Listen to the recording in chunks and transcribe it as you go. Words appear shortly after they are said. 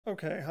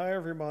Okay, hi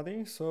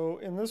everybody. So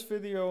in this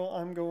video,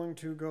 I'm going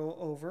to go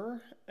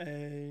over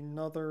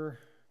another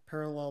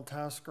parallel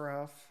task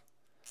graph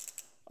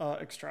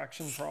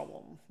extraction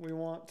problem. We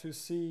want to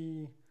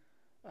see,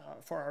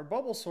 for our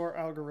Bubblesort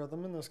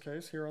algorithm, in this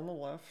case here on the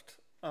left,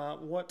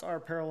 what our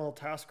parallel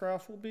task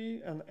graph will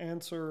be and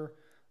answer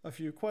a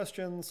few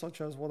questions such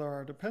as what are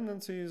our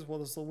dependencies,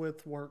 what is the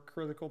width, work,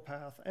 critical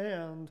path,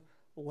 and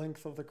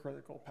length of the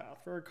critical path.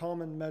 Very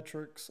common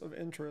metrics of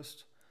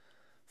interest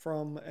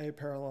from a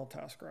parallel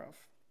task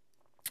graph.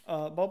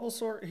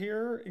 Bubblesort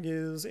here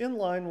is in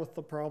line with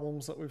the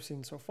problems that we've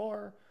seen so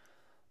far.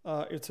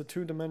 It's a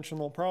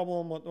two-dimensional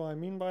problem. What do I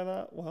mean by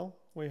that? Well,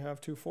 we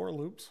have two for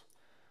loops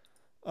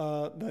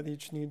that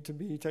each need to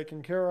be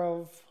taken care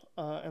of,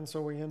 and so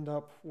we end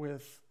up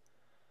with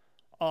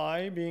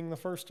I being the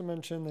first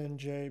dimension and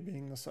j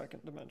being the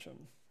second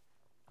dimension.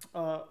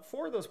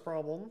 For this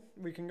problem,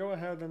 we can go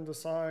ahead and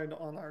decide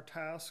on our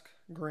task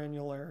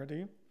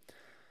granularity.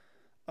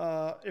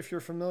 If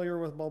you're familiar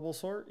with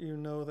Bubblesort, you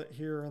know that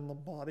here in the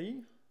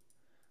body,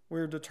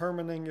 we're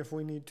determining if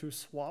we need to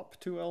swap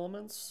two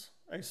elements.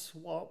 A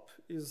swap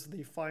is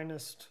the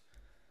finest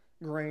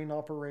grain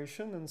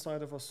operation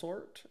inside of a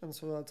sort, and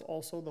so that's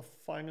also the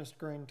finest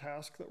grain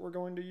task that we're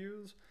going to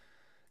use.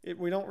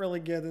 We don't really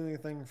get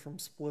anything from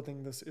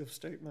splitting this if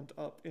statement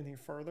up any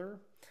further,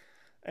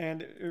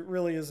 and it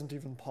really isn't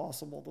even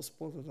possible to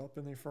split it up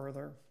any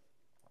further.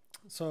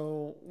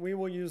 So we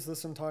will use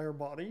this entire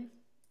body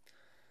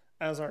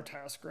as our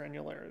task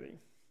granularity.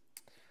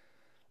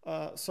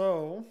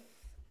 To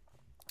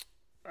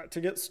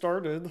get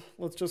started,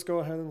 let's just go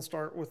ahead and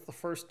start with the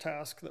first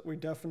task that we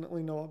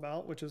definitely know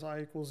about, which is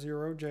I equals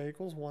 0, j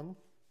equals 1.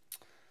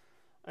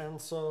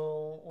 And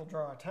so we'll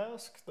draw a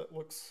task that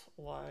looks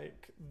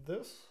like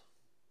this.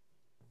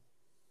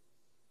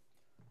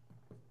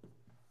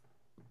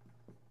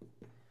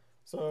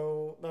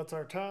 So that's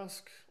our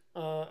task,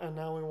 and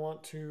now we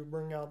want to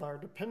bring out our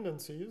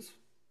dependencies.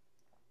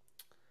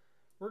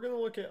 We're going to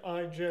look at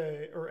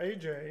ij, or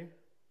aj,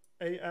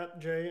 a at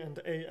j and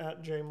a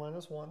at j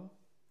minus 1.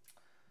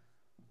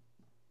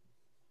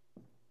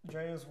 J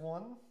is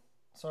 1,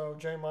 so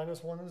j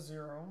minus 1 is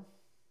 0.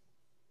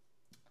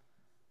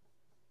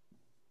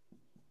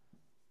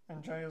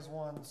 And j is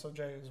 1, so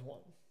j is 1.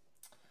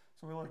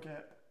 So we look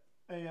at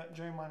a at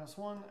j minus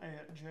 1, a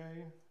at j.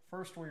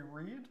 First we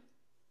read.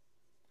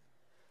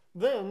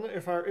 Then,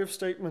 if our if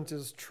statement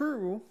is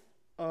true,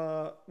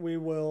 we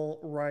will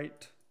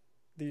write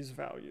these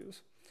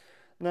values.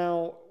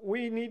 Now,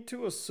 we need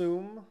to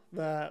assume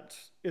that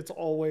it's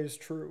always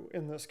true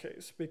in this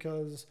case,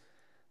 because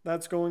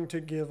that's going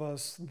to give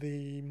us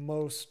the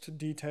most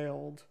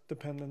detailed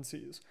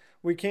dependencies.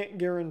 We can't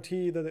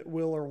guarantee that it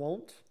will or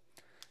won't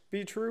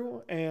be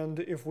true, and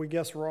if we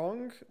guess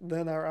wrong,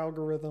 then our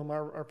algorithm,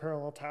 our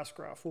parallel task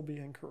graph, will be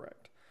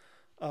incorrect.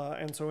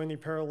 And so any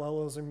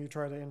parallelism you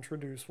try to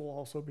introduce will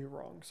also be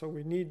wrong. So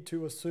we need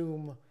to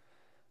assume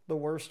the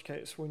worst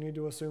case. We need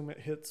to assume it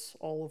hits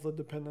all of the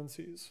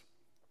dependencies.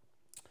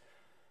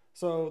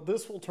 So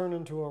this will turn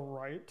into a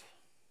right.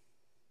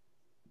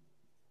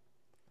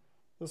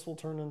 This will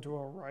turn into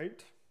a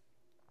right.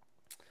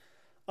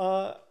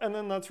 And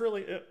then that's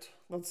really it.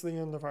 That's the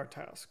end of our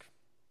task.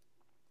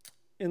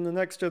 In the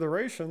next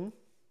iteration,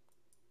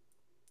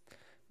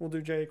 we'll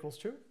do j equals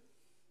 2.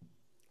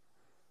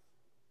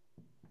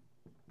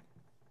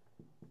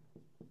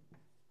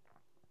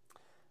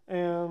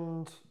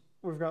 And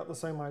we've got the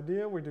same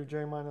idea. We do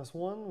j minus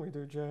 1. We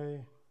do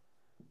j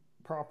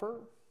proper.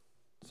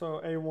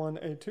 So a1,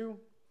 a2.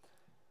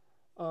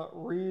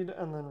 Read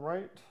and then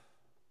write.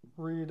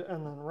 Read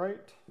and then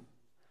write.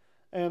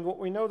 And what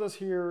we notice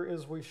here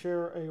is we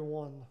share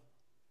a1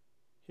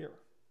 here.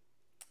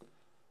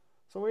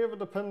 So we have a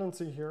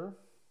dependency here.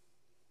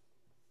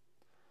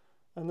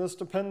 And this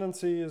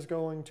dependency is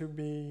going to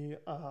be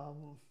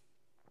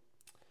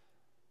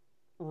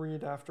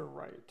read after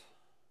write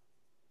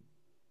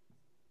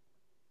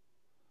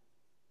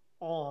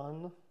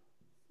on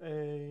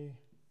a1.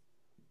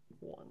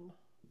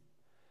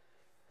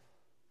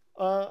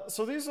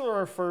 So these are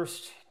our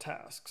first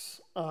tasks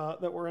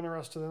that we're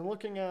interested in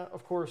looking at.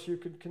 Of course, you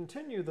could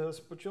continue this,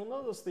 but you'll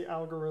notice the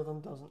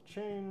algorithm doesn't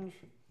change.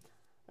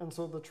 And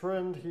so the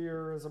trend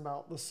here is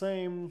about the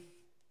same.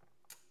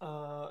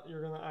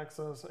 You're going to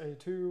access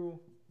A2,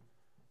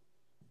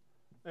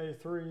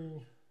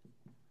 A3,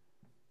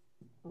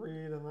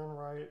 read and then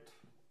write,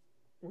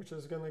 which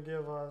is going to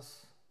give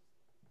us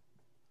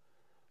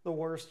the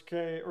worst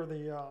case, or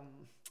the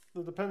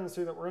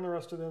dependency that we're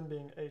interested in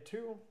being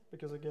A2,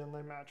 because again,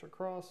 they match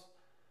across,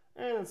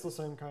 and it's the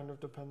same kind of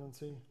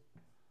dependency.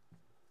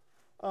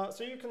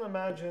 So you can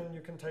imagine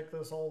you can take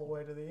this all the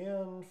way to the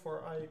end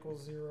for I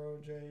equals 0,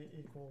 j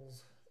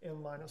equals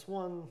n minus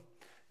 1.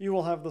 You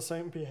will have the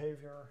same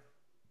behavior.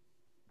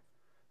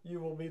 You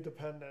will be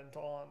dependent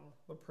on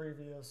the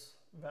previous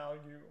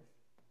value.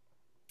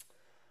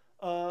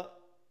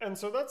 And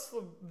so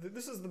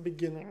this is the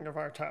beginning of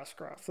our task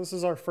graph. This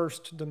is our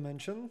first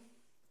dimension.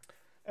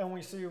 And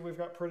we see we've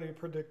got pretty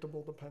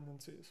predictable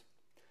dependencies.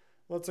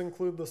 Let's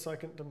include the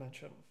second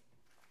dimension.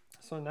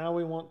 So now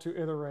we want to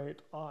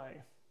iterate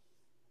I.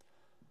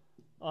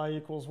 I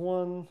equals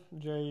 1,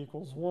 j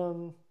equals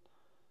 1.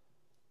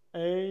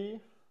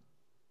 A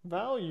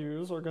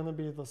values are going to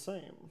be the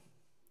same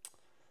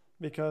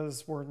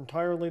because we're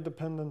entirely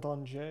dependent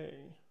on j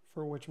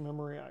for which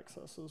memory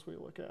accesses we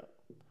look at.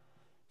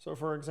 So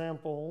for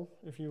example,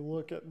 if you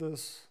look at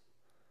this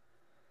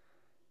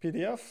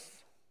PDF,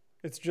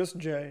 it's just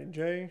j,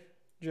 j,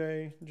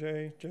 j,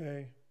 j,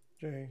 j,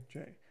 j,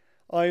 j.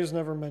 I is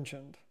never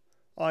mentioned.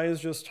 I is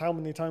just how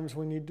many times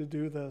we need to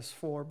do this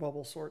for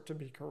Bubblesort to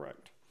be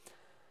correct.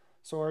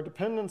 So our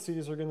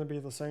dependencies are going to be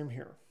the same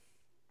here.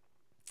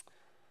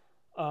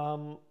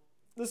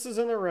 This is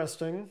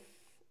interesting.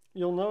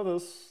 You'll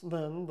notice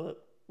then that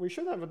we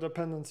should have a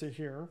dependency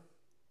here,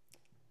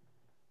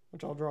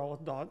 which I'll draw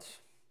with dots.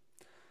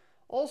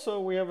 Also,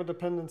 we have a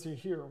dependency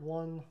here,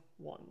 1,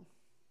 1.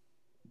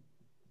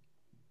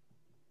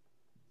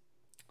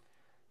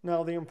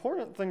 Now, the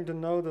important thing to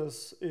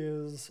notice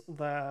is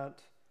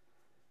that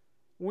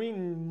we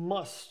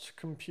must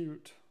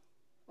compute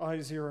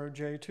I0,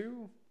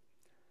 J2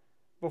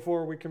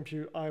 before we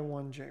compute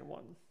I1,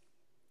 J1.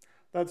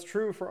 That's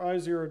true for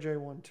I0,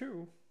 J1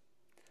 too,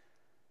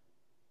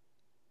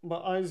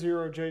 but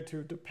I0,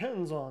 J2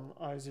 depends on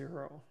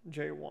I0,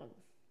 J1,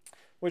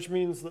 which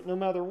means that no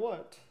matter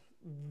what,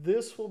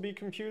 this will be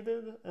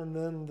computed and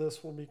then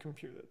this will be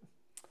computed.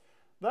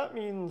 That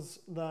means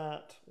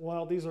that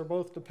while these are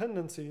both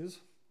dependencies,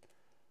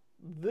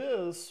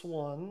 this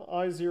one,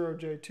 I0,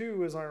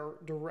 J2, is our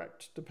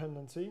direct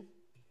dependency.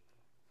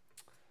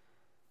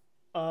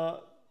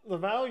 The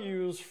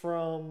values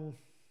from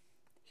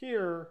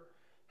here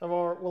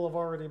will have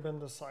already been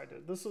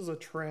decided. This is a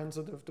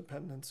transitive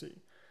dependency.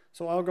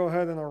 So I'll go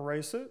ahead and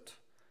erase it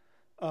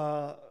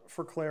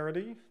for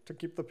clarity to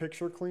keep the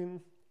picture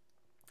clean.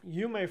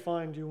 You may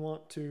find you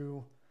want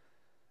to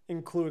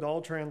include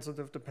all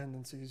transitive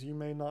dependencies. You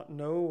may not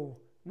know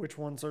which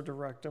ones are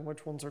direct and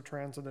which ones are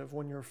transitive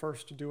when you're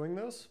first doing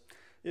this.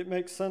 It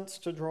makes sense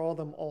to draw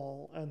them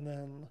all and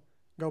then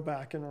go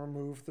back and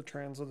remove the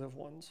transitive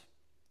ones.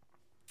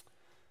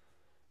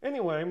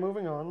 Anyway,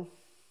 moving on.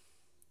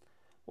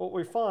 What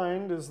we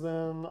find is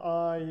then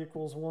I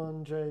equals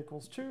 1, j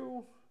equals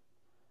 2.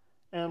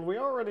 And we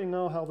already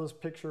know how this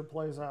picture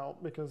plays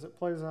out because it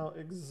plays out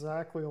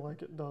exactly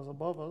like it does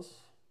above us.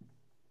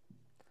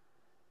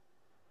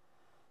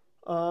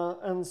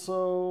 And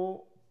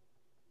so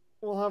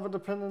we'll have a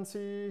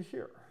dependency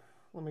here.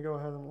 Let me go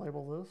ahead and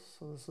label this.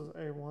 So this is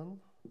A1.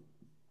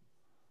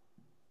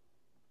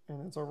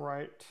 And it's a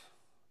write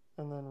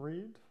and then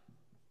read.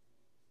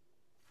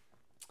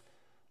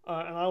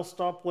 And I'll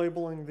stop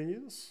labeling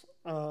these.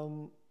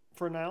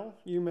 For now,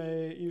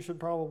 you should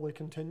probably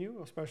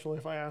continue, especially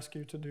if I ask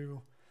you to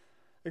do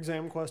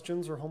exam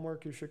questions or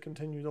homework, you should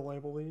continue to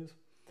label these.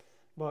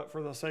 But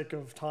for the sake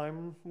of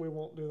time, we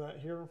won't do that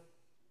here.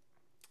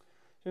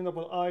 So you end up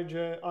with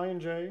I and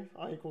j,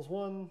 I equals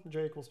 1,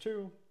 j equals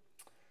 2,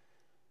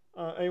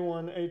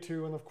 A1,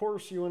 A2, and of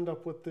course you end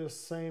up with this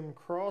same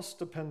cross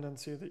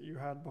dependency that you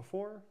had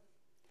before.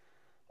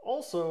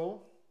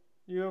 Also,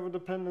 you have a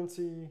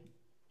dependency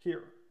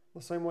here.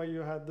 The same way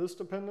you had this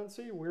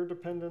dependency, we're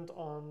dependent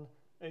on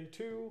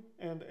A2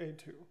 and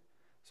A2.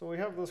 So we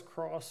have this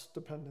cross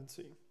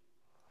dependency.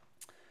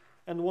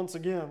 And once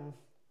again,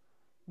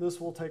 this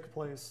will take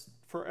place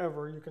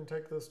forever. You can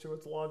take this to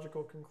its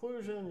logical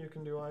conclusion. You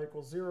can do I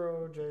equals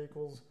 0, j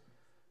equals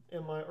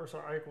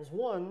I equals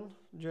 1,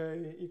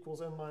 j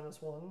equals n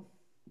minus 1.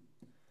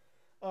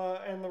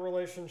 And the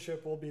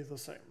relationship will be the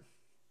same.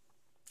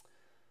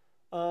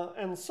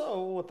 And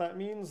so what that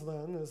means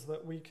then is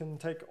that we can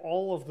take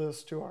all of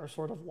this to our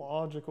sort of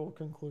logical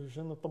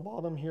conclusion. At the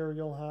bottom here,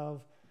 you'll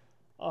have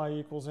I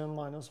equals n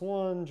minus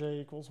 1,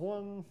 j equals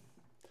 1.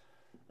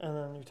 And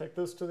then you take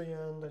this to the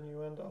end and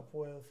you end up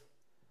with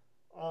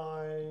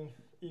I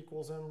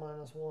equals n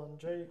minus 1,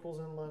 j equals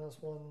n minus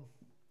 1.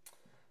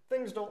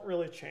 Things don't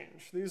really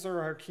change. These are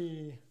our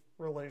key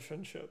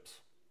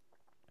relationships.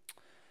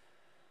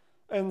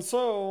 And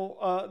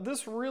so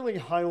this really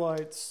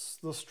highlights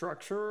the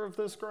structure of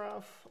this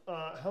graph.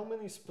 How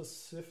many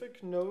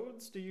specific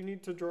nodes do you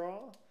need to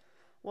draw?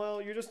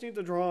 Well, you just need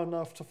to draw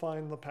enough to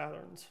find the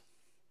patterns.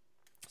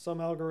 Some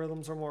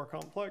algorithms are more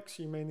complex.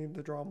 You may need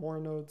to draw more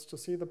nodes to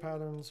see the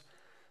patterns.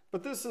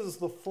 But this is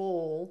the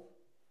full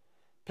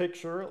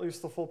picture, at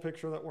least the full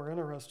picture that we're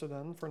interested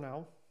in for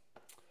now.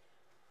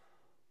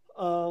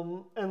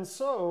 And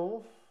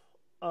so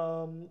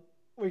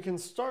we can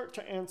start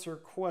to answer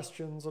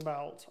questions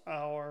about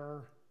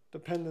our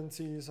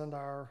dependencies and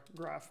our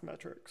graph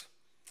metrics.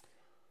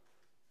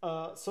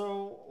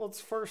 So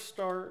let's first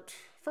start.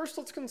 First,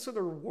 let's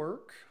consider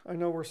work. I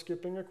know we're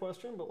skipping a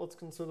question, but let's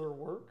consider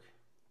work.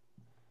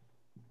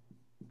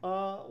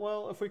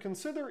 Well, if we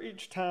consider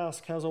each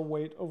task has a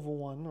weight of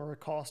 1 or a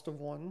cost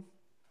of 1,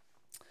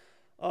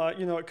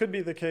 it could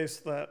be the case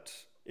that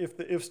if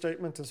the if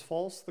statement is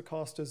false, the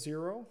cost is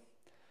 0.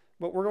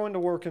 But we're going to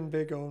work in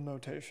big O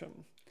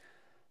notation.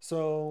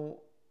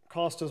 So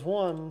cost is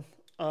 1.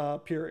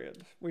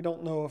 period. We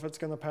don't know if it's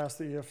going to pass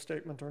the if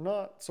statement or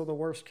not, so the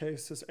worst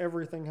case is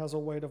everything has a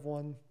weight of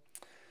 1.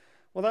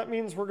 Well, that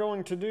means we're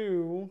going to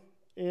do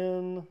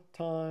n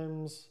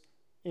times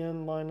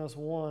n minus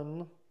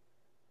 1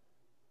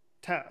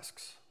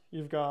 tasks.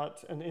 You've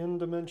got an n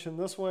dimension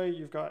this way,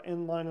 you've got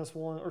n minus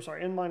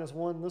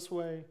 1 this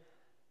way,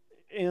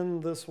 n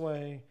this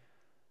way.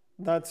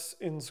 That's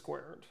n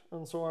squared.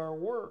 And so our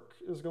work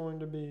is going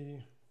to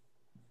be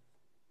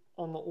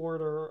on the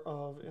order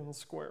of n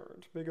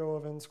squared, big O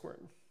of n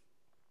squared.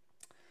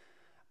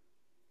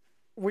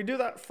 We do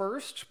that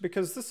first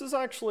because this is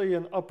actually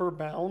an upper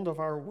bound of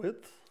our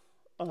width.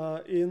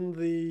 In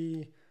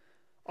the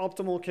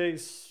optimal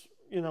case,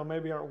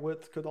 maybe our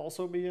width could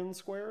also be n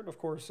squared. Of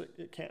course,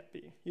 it can't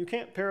be. You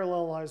can't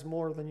parallelize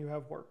more than you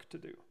have work to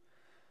do.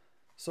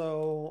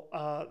 So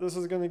this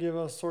is going to give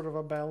us sort of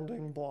a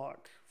bounding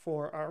block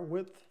for our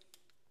width.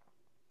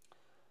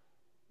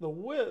 The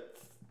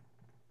width,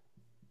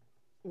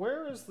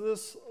 where is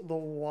this the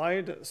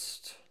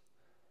widest?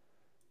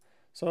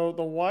 So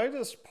the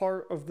widest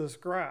part of this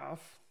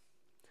graph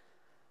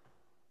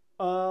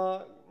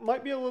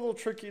might be a little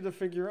tricky to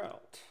figure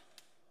out.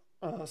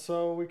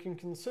 So we can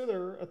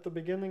consider at the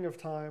beginning of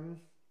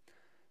time,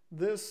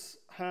 this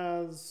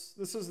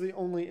is the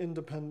only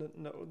independent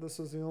node. This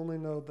is the only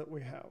node that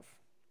we have.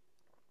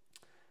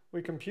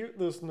 We compute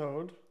this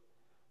node.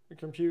 We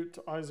compute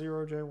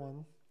I0,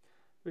 J1.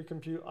 We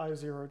compute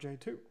I0,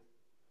 J2.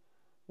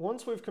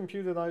 Once we've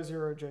computed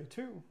I0,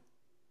 J2,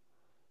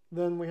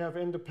 then we have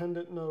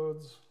independent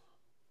nodes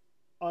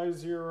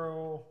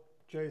I0,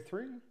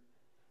 J3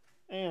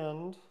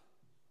 and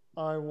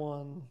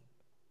I1,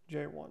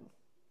 J1.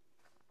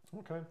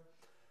 Okay.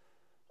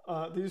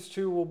 These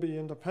two will be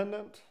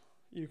independent.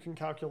 You can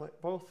calculate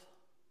both.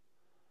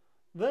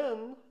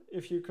 Then,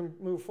 if you can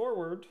move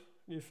forward,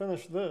 you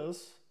finish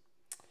this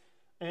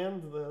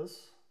and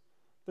this,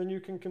 then you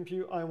can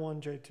compute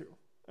I1, J2.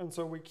 And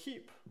so we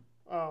keep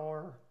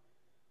our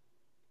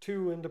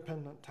 2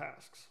 independent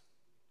tasks.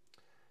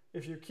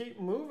 If you keep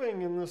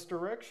moving in this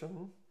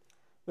direction,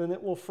 then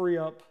it will free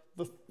up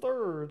the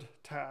 3rd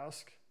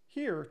task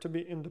here to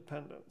be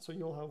independent. So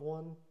you'll have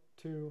 1,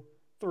 2,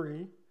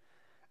 3.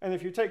 And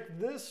if you take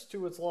this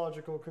to its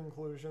logical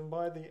conclusion,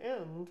 by the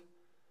end,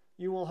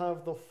 you will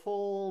have the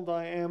full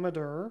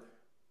diameter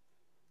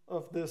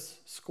of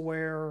this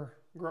square,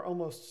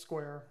 almost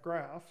square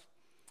graph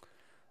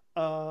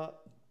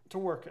to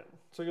work in.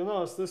 So you'll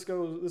notice this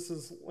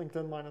is length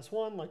n minus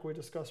 1, like we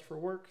discussed for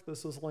work.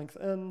 This is length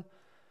n.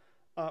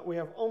 We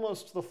have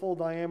almost the full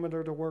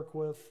diameter to work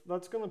with.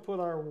 That's going to put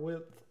our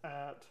width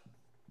at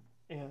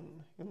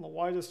n. In the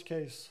widest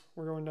case,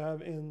 we're going to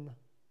have n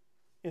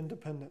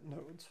independent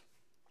nodes.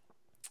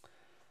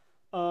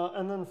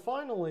 And then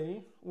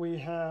finally, we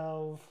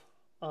have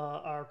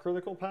our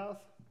critical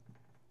path.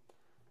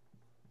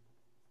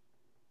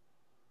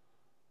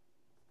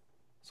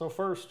 So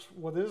first,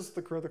 what is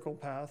the critical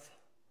path?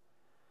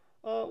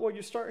 Well,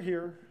 you start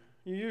here.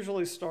 You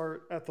usually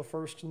start at the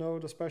first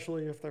node,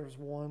 especially if there's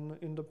one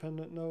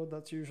independent node.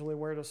 That's usually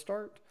where to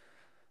start.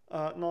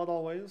 Not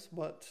always,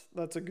 but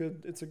it's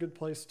a good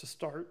place to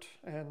start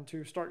and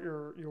to start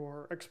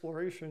your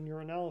exploration, your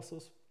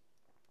analysis.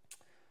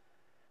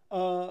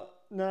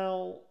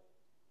 Now,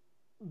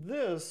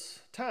 this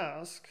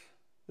task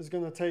is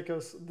going to take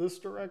us this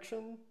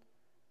direction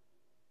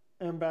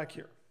and back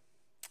here.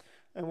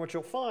 And what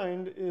you'll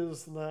find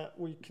is that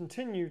we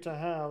continue to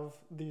have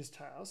these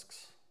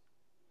tasks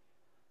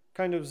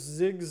kind of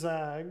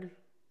zigzag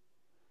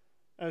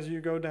as you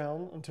go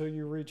down until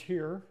you reach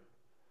here.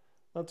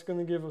 That's going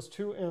to give us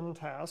 2 n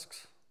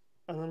tasks.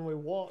 And then we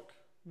walk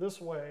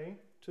this way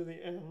to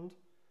the end,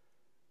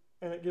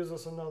 and it gives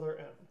us another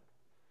n.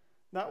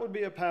 That would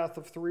be a path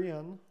of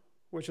 3n,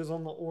 which is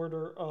on the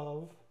order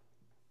of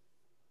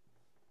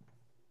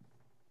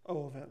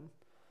O of n.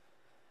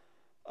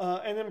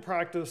 And in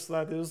practice,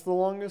 that is the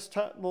longest,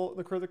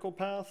 the critical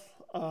path.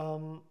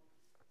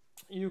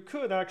 You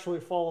could actually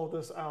follow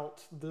this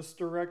out this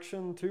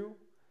direction too.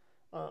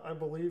 I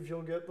believe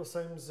you'll get the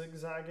same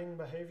zigzagging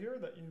behavior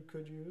that you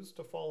could use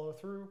to follow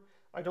through.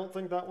 I don't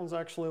think that one's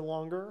actually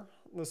longer.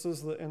 This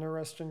is the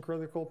interesting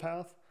critical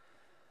path.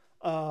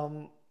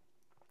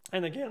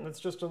 And again, it's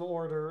just an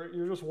order.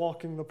 You're just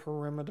walking the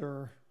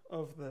perimeter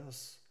of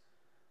this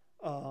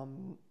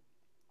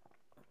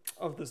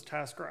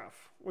task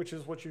graph, which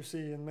is what you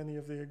see in many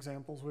of the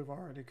examples we've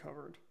already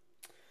covered.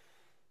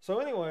 So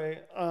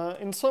anyway,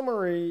 in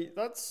summary,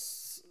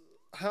 that's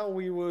how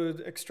we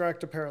would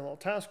extract a parallel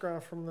task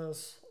graph from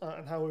this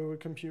and how we would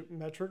compute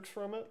metrics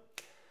from it.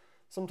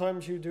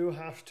 Sometimes you do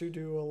have to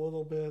do a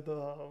little bit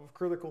of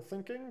critical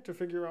thinking to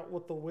figure out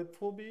what the width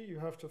will be. You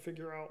have to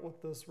figure out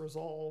what this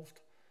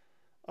resolved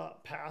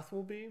path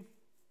will be.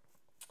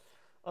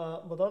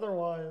 But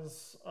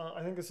otherwise,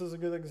 I think this is a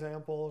good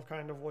example of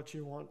kind of what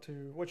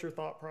your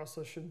thought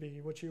process should be,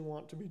 what you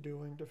want to be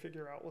doing to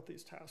figure out what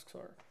these tasks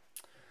are.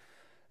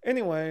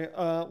 Anyway,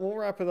 we'll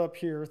wrap it up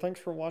here. Thanks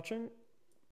for watching.